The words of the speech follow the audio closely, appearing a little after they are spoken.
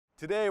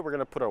Today we're going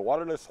to put our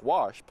waterless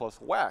wash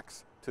plus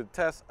wax to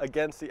test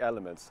against the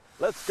elements.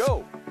 Let's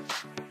go!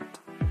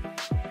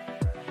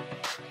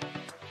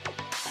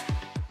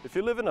 If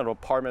you live in an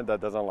apartment that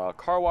doesn't allow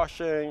car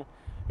washing,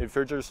 if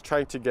you're just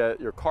trying to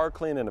get your car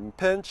clean in a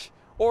pinch,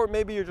 or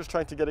maybe you're just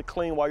trying to get it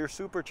clean while you're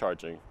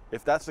supercharging,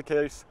 if that's the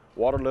case,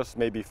 waterless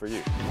may be for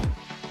you.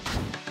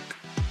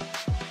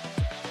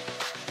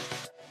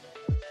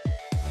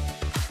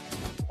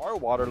 Our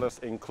waterless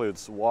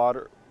includes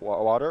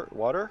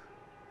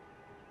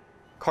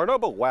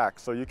carnauba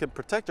wax, so you can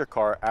protect your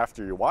car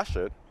after you wash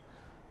it,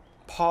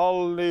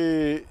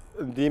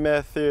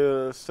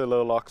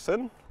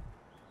 polydimethylsiloxane,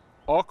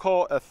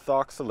 alcohol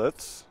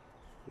ethoxylates,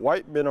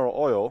 white mineral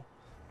oil.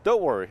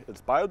 Don't worry,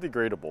 it's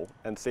biodegradable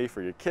and safe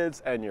for your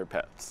kids and your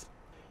pets.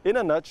 In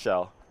a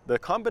nutshell, the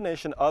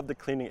combination of the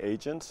cleaning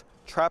agents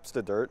traps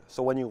the dirt,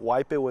 so when you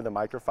wipe it with a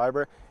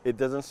microfiber, it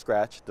doesn't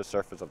scratch the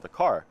surface of the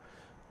car.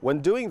 When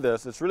doing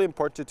this, it's really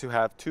important to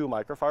have two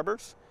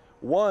microfibers.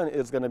 One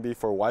is going to be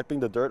for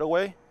wiping the dirt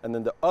away, and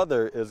then the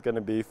other is going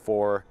to be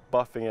for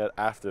buffing it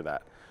after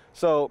that.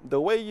 So the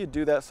way you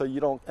do that so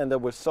you don't end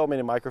up with so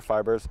many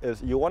microfibers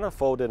is you want to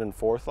fold it in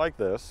fourth like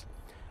this,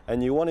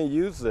 and you want to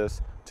use this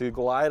to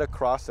glide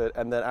across it,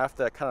 and then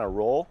after that kind of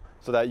roll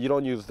so that you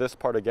don't use this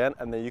part again,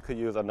 and then you could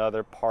use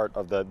another part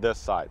of this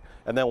side.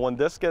 And then when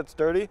this gets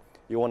dirty,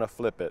 you want to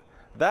flip it.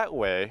 That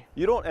way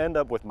you don't end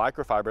up with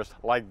microfibers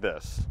like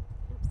this.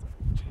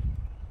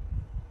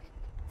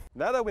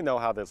 Now that we know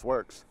how this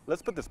works,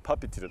 let's put this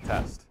puppy to the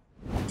test.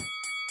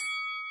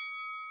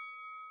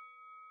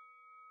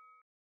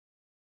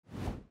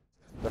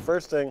 The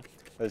first thing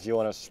is you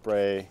want to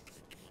spray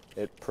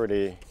it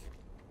pretty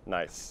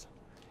nice.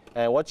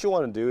 And what you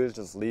want to do is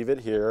just leave it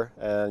here,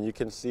 and you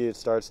can see it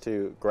starts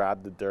to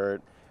grab the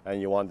dirt, and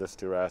you want this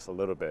to rest a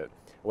little bit.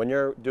 When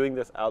you're doing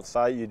this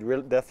outside, you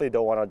definitely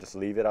don't want to just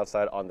leave it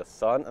outside on the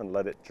sun and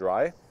let it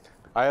dry.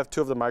 I have two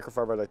of the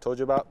microfibers I told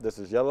you about. This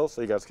is yellow, so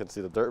you guys can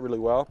see the dirt really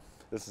well.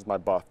 This is my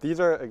buff. These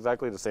are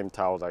exactly the same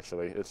towels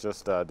actually. It's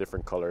just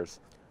different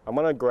colors. I'm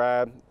gonna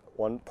grab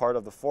one part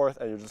of the fourth,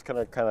 and you're just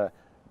gonna kind of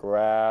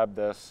grab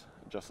this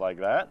just like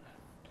that.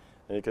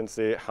 And you can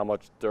see how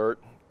much dirt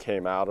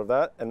came out of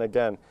that. And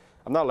again,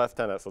 I'm not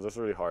left-handed, so this is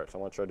really hard. So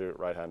I'm gonna try to do it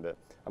right-handed.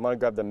 I'm gonna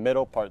grab the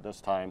middle part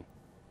this time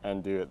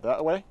and do it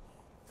that way.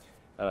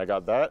 And I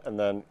got that, and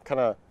then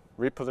kind of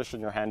reposition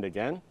your hand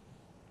again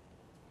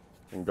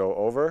and go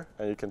over,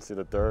 and you can see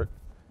the dirt,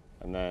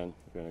 and then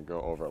you're gonna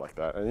go over like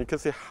that. And you can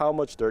see how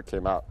much dirt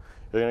came out.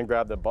 You're gonna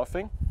grab the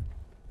buffing,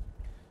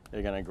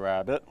 you're gonna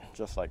grab it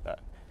just like that.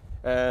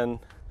 And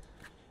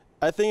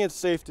I think it's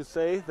safe to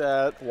say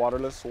that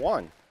waterless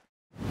won.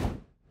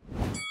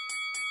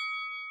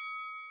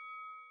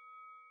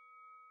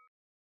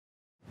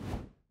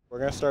 We're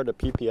gonna start the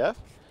PPF.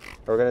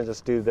 We're gonna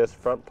just do this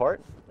front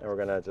part, and we're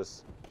gonna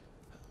just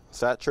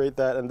saturate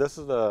that. And this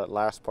is the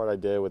last part I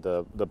did with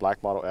the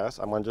Black Model S.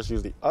 I'm gonna just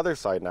use the other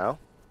side now.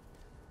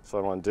 So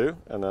I'm gonna do,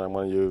 and then I'm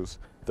gonna use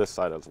this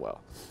side as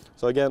well.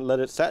 So again, let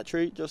it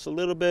saturate just a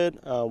little bit.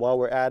 While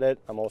we're at it,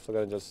 I'm also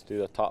gonna just do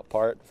the top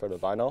part for the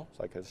vinyl,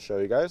 so I can show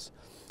you guys.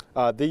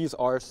 These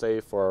are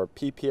safe for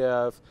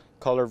PPF,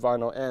 color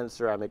vinyl, and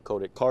ceramic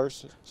coated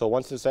cars. So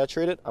once it's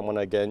saturated, I'm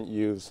gonna again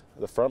use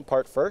the front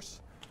part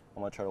first.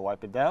 I'm gonna try to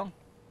wipe it down.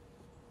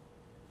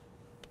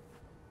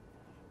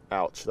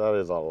 Ouch, that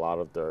is a lot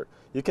of dirt.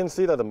 You can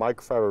see that the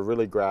microfiber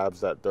really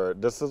grabs that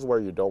dirt. This is where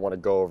you don't want to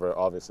go over,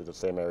 obviously, the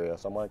same area.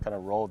 So I'm going to kind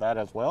of roll that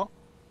as well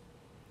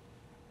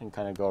and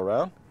kind of go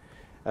around.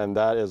 And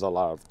that is a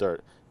lot of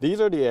dirt. These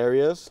are the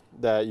areas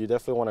that you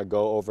definitely want to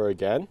go over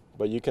again,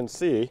 but you can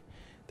see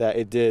that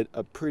it did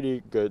a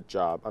pretty good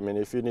job. I mean,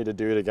 if you need to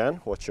do it again,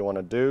 what you want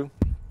to do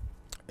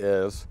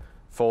is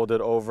fold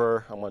it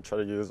over. I'm going to try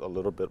to use a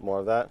little bit more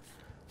of that.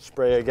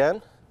 Spray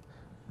again,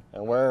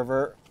 and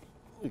wherever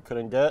you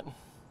couldn't get,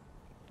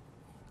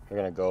 you're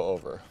gonna go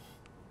over.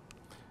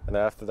 And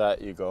after that,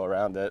 you go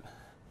around it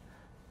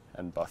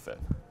and buff it.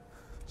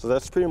 So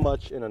that's pretty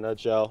much in a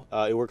nutshell.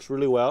 It works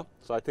really well.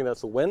 So I think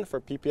that's a win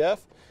for PPF.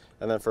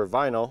 And then for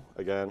vinyl,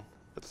 again,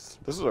 this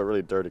is a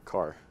really dirty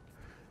car.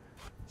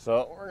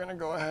 So we're gonna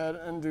go ahead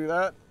and do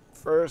that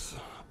first.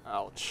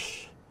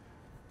 Ouch.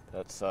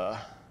 That's kind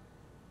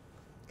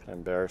of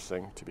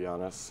embarrassing, to be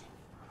honest.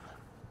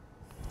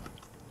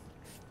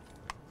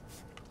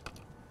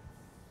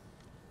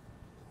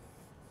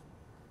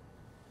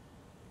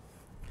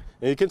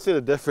 And you can see the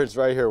difference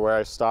right here where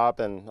I stop,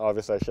 and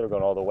obviously I should have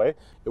gone all the way.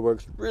 It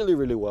works really,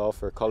 really well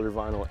for colored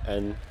vinyl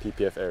and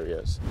PPF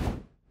areas.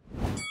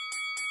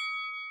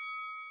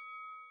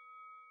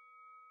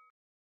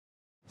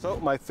 So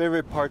my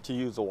favorite part to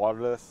use the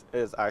waterless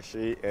is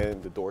actually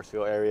in the door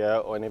seal area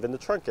or even the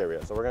trunk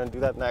area. So we're gonna do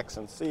that next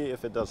and see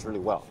if it does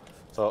really well.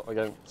 So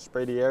again,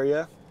 spray the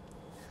area.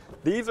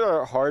 These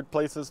are hard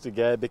places to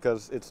get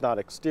because it's not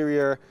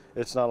exterior.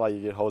 It's not like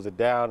you can hose it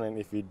down, and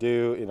if you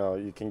do,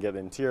 you can get the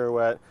interior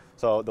wet.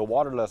 So the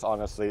waterless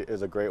honestly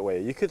is a great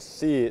way. You could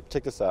see it,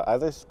 check this out.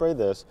 As I spray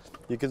this,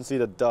 you can see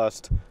the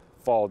dust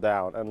fall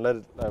down,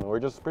 and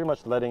we're just pretty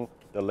much letting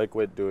the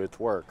liquid do its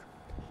work.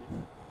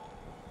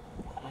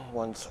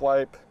 one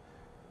swipe,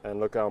 and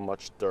look how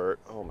much dirt,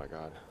 oh my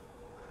God,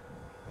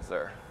 is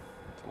there.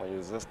 So I'm gonna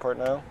use this part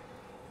now.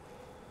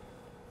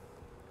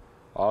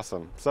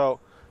 Awesome. So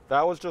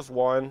that was just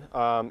one.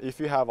 If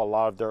you have a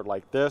lot of dirt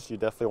like this, you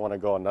definitely want to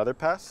go another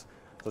pass.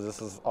 So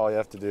this is all you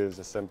have to do is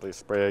just simply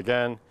spray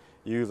again.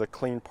 Use a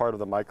clean part of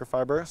the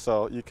microfiber.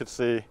 So you could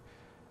see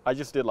I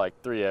just did like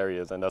 3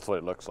 areas and that's what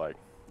it looks like.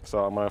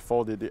 So I'm going to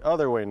fold it the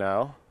other way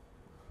now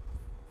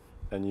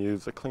and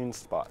use a clean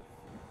spot.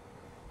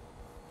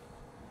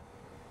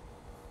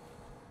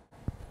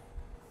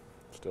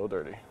 Still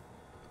dirty.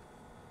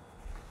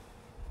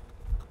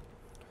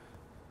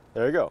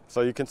 There you go.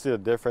 So you can see the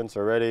difference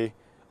already.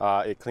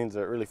 It cleans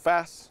it really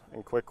fast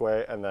and quick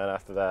way, and then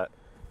after that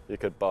you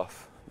could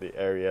buff the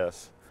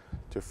areas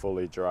to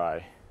fully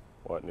dry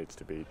what needs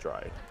to be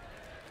dried.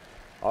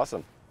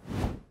 Awesome.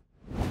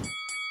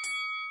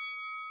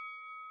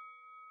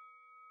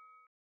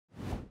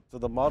 So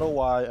the Model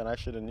Y and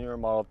actually the newer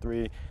Model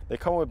 3, they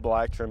come with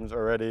black trims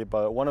already,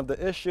 but one of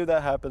the issues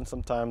that happens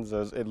sometimes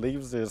is it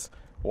leaves these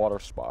water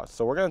spots.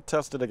 So we're going to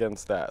test it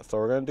against that. So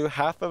we're going to do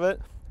half of it,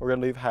 we're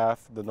going to leave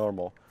half the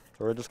normal.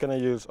 So we're just going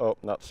to use, oh,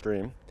 not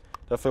stream.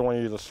 Definitely want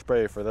to use a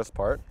spray for this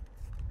part.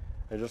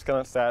 You're just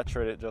going to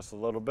saturate it just a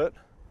little bit.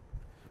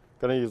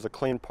 Going to use a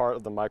clean part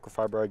of the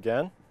microfiber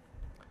again.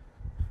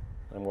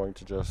 I'm going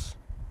to just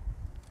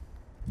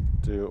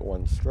do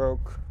one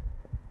stroke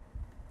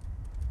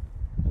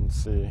and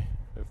see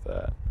if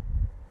that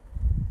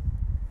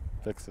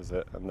fixes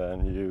it, and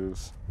then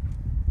use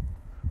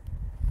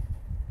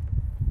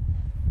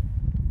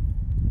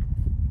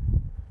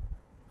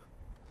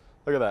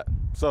look at that.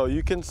 So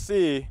you can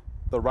see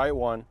the right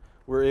one,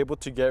 we're able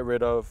to get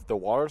rid of the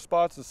water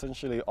spots,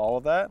 essentially all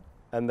of that.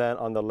 And then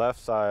on the left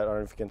side, I don't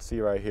know if you can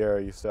see right here,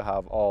 you still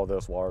have all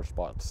those water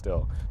spots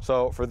still.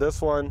 So for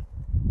this one,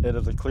 it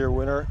is a clear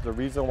winner. The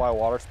reason why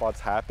water spots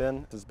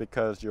happen is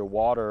because your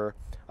water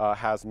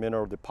has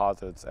mineral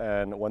deposits,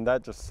 and when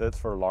that just sits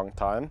for a long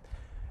time,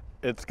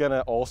 it's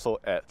gonna also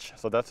etch.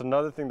 So that's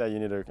another thing that you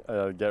need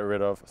to get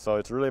rid of. So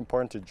it's really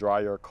important to dry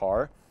your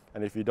car,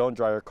 and if you don't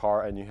dry your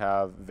car and you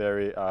have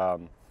very,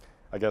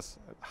 I guess,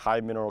 high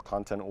mineral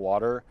content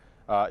water,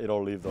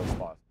 it'll leave those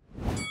spots.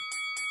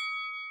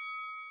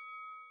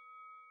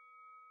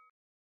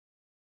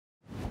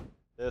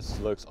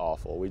 This looks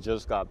awful. We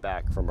just got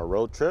back from a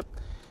road trip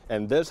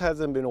and this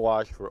hasn't been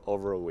washed for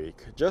over a week.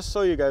 Just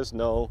so you guys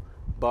know,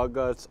 bug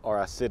guts are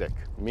acidic,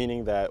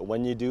 meaning that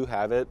when you do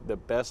have it, the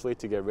best way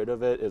to get rid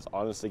of it is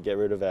honestly get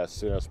rid of it as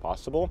soon as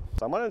possible.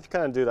 So I'm gonna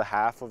kind of do the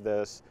half of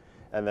this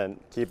and then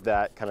keep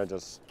that kind of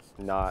just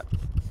not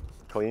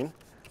clean.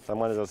 So I'm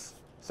gonna just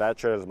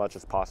saturate as much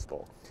as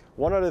possible.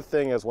 One other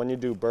thing is when you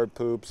do bird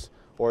poops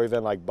or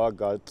even like bug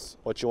guts,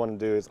 what you want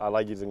to do is I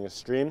like using a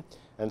stream,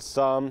 and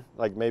some,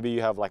 like maybe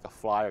you have like a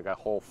fly, like a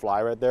whole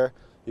fly right there,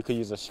 you could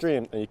use a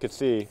stream and you could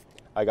see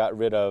I got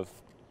rid of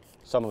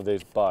some of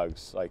these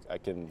bugs. Like I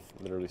can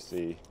literally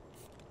see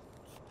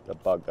the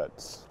bug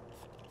guts.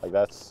 Like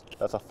that's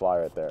a fly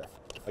right there.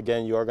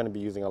 Again, you are going to be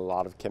using a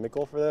lot of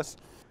chemical for this.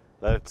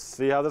 Let's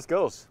see how this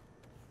goes.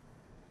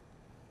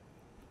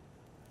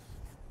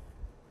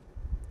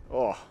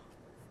 Oh.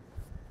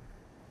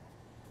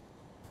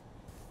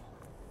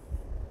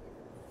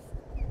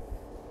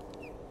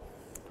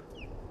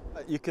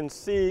 You can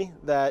see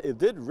that it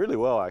did really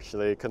well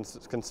actually,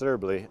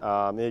 considerably.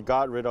 It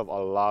got rid of a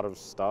lot of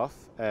stuff,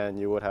 and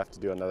you would have to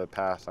do another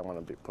pass. I'm going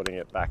to be putting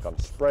it back on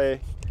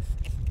spray,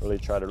 really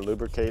try to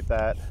lubricate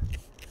that.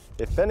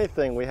 If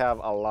anything, we have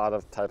a lot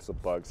of types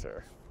of bugs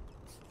here.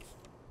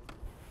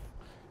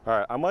 All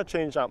right, I'm going to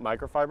change out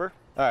microfiber.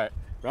 All right,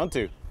 round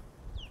 2.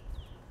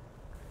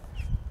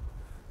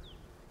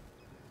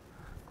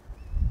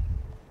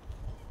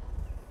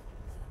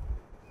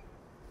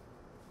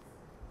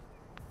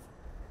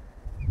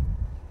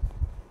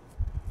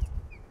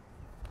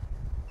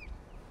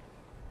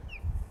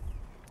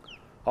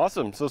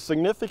 Awesome, so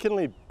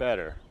significantly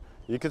better.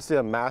 You can see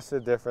a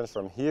massive difference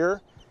from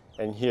here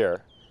and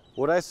here.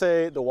 Would I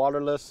say the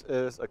waterless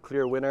is a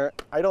clear winner?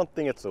 I don't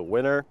think it's a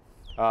winner.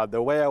 The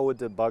way I would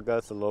debug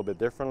us a little bit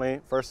differently.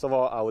 First of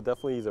all, I would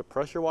definitely use a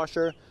pressure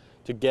washer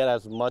to get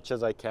as much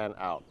as I can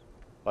out.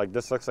 Like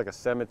this looks like a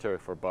cemetery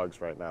for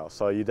bugs right now.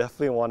 So you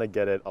definitely want to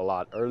get it a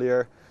lot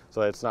earlier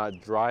so it's not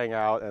drying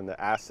out and the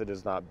acid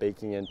is not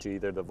baking into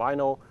either the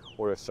vinyl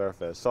or the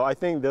surface. So I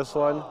think this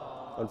one,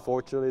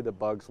 unfortunately, the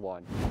bugs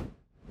won.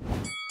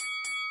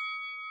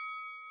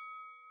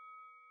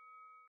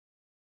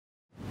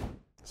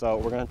 So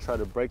we're going to try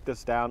to break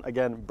this down.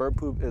 Again, bird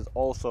poop is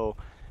also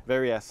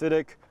very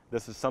acidic.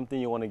 This is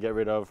something you want to get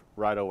rid of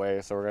right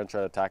away. So we're going to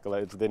try to tackle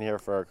it. It's been here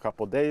for a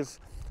couple days,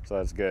 so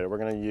that's good. We're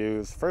going to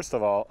use, first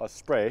of all, a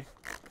spray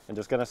and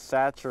just going to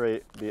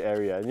saturate the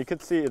area. And you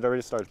can see it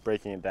already starts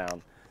breaking it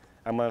down.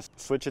 I'm going to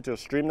switch it to a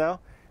stream now.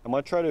 I'm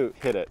going to try to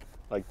hit it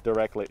like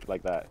directly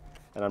like that.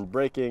 And I'm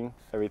breaking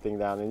everything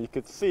down. And you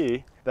could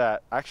see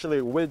that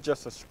actually with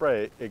just a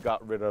spray, it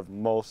got rid of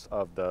most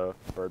of the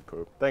bird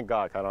poop. Thank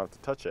God I don't have to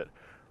touch it.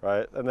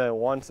 Right? And then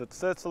once it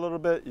sits a little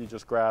bit, you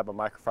just grab a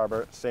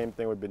microfiber. Same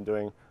thing we've been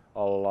doing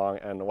all along,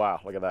 and wow,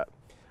 look at that.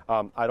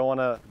 I don't want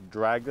to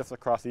drag this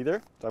across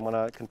either, so I'm going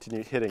to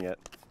continue hitting it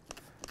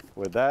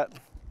with that.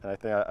 And I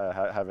think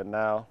I have it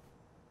now.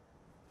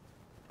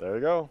 There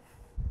you go.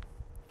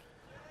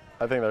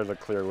 I think there's a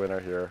clear winner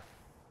here.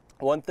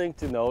 One thing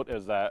to note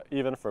is that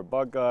even for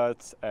bug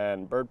guts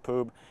and bird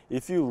poop,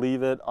 if you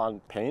leave it on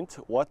paint,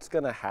 what's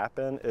going to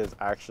happen is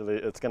actually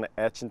it's going to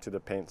etch into the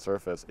paint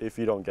surface if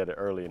you don't get it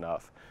early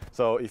enough.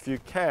 So if you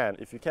can,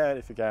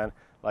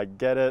 like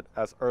get it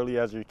as early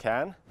as you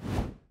can.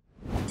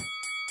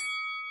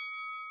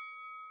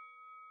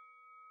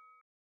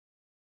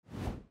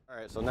 All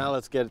right, so now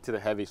let's get to the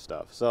heavy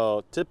stuff.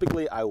 So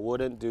typically I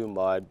wouldn't do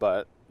mud,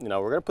 but you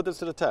know, we're going to put this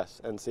to the test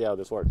and see how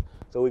this works.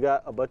 So we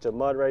got a bunch of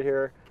mud right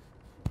here.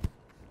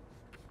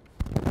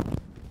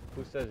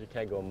 Who says you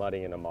can't go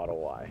mudding in a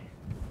Model Y?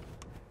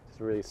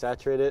 Just really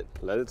saturate it,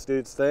 let it do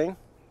its thing.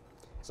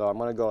 So I'm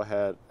gonna go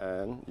ahead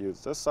and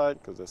use this side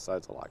because this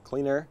side's a lot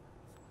cleaner.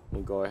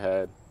 And go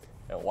ahead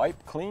and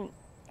wipe clean,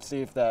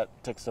 see if that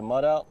takes the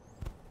mud out.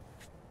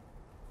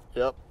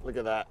 Yep, look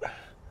at that.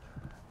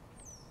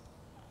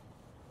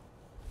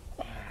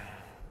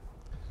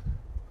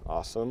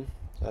 Awesome,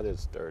 that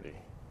is dirty.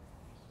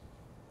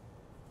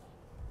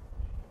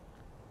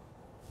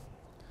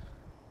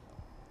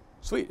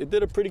 Sweet, it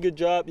did a pretty good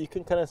job. You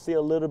can kind of see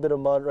a little bit of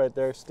mud right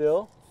there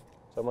still.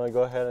 So I'm gonna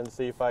go ahead and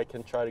see if I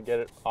can try to get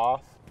it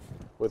off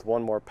with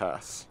one more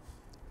pass.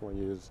 I'm gonna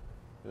use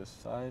this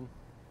side.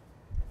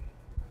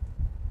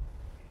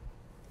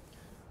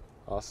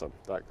 Awesome,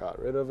 that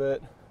got rid of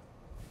it.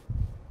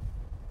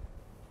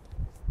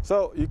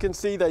 So you can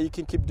see that you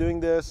can keep doing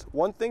this.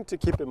 One thing to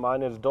keep in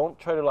mind is don't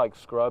try to like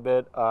scrub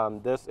it.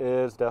 This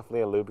is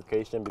definitely a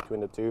lubrication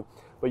between the two,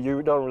 but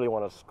you don't really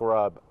want to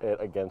scrub it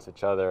against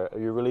each other.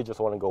 You really just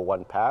want to go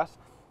one pass.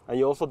 And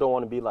you also don't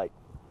want to be like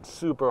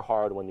super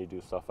hard when you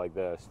do stuff like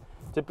this.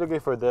 Typically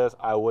for this,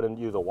 I wouldn't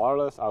use a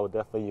waterless. I would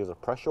definitely use a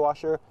pressure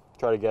washer,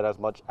 try to get as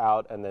much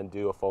out and then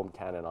do a foam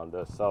cannon on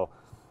this. So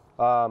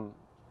I'm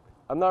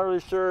not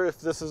really sure if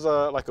this is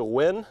like a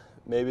win.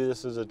 Maybe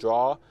this is a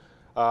draw.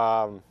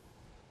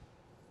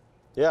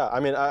 Yeah, I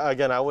mean,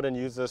 again, I wouldn't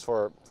use this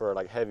for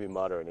like heavy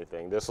mud or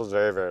anything. This was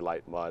very, very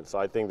light mud, so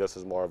I think this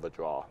is more of a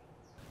draw.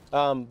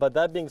 But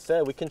that being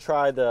said, we can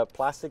try the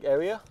plastic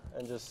area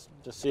and just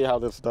see how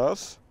this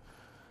does.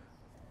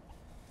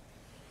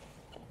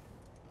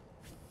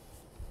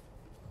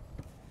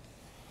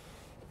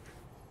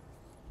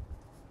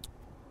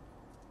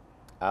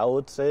 I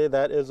would say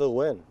that is a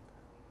win.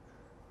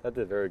 That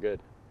did very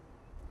good.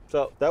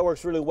 So that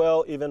works really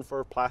well, even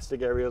for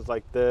plastic areas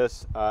like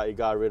this. It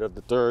got rid of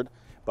the dirt.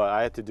 But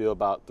I had to do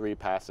about 3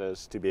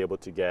 passes to be able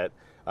to get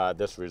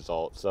this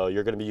result. So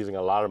you're going to be using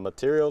a lot of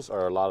materials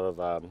or a lot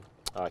of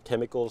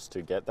chemicals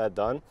to get that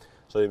done.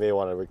 So you may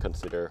want to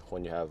reconsider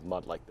when you have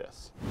mud like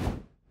this.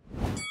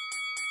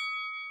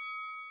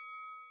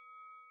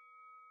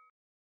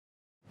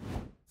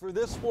 For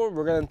this one,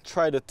 we're going to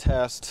try to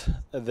test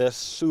this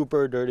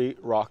super dirty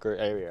rocker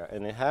area.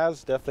 And it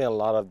has definitely a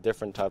lot of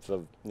different types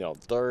of,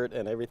 dirt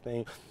and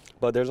everything.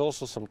 But there's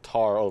also some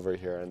tar over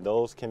here, and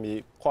those can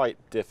be quite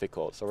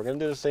difficult. So we're going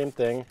to do the same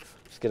thing.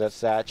 Just going to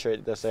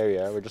saturate this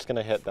area. We're just going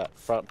to hit that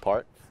front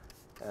part.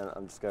 And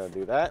I'm just going to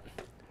do that.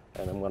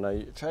 And I'm going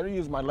to try to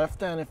use my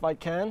left hand if I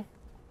can.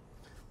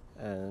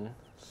 And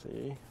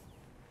see if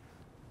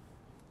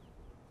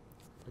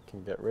I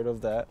can get rid of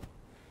that.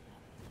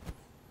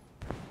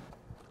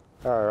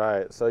 All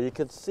right, so you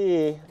can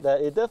see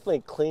that it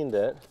definitely cleaned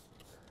it,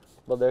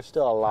 but there's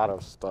still a lot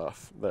of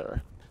stuff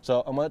there.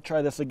 So I'm going to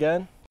try this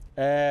again.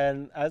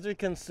 And as you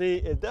can see,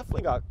 it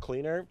definitely got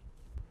cleaner,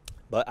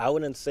 but I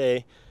wouldn't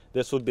say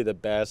this would be the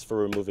best for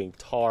removing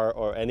tar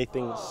or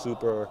anything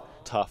super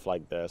tough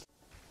like this.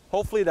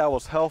 Hopefully that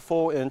was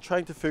helpful in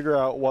trying to figure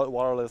out what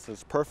waterless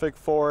is perfect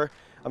for.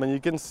 I mean, you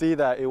can see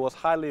that it was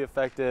highly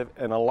effective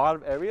in a lot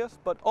of areas,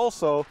 but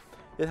also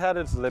it had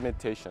its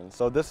limitations.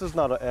 So this is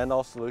not an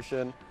end-all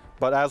solution,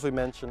 but as we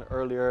mentioned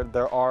earlier,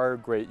 there are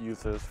great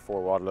uses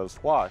for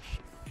waterless wash.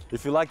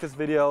 If you like this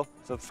video,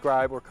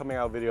 subscribe. We're coming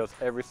out videos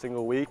every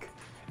single week.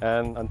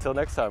 And until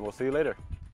next time, we'll see you later.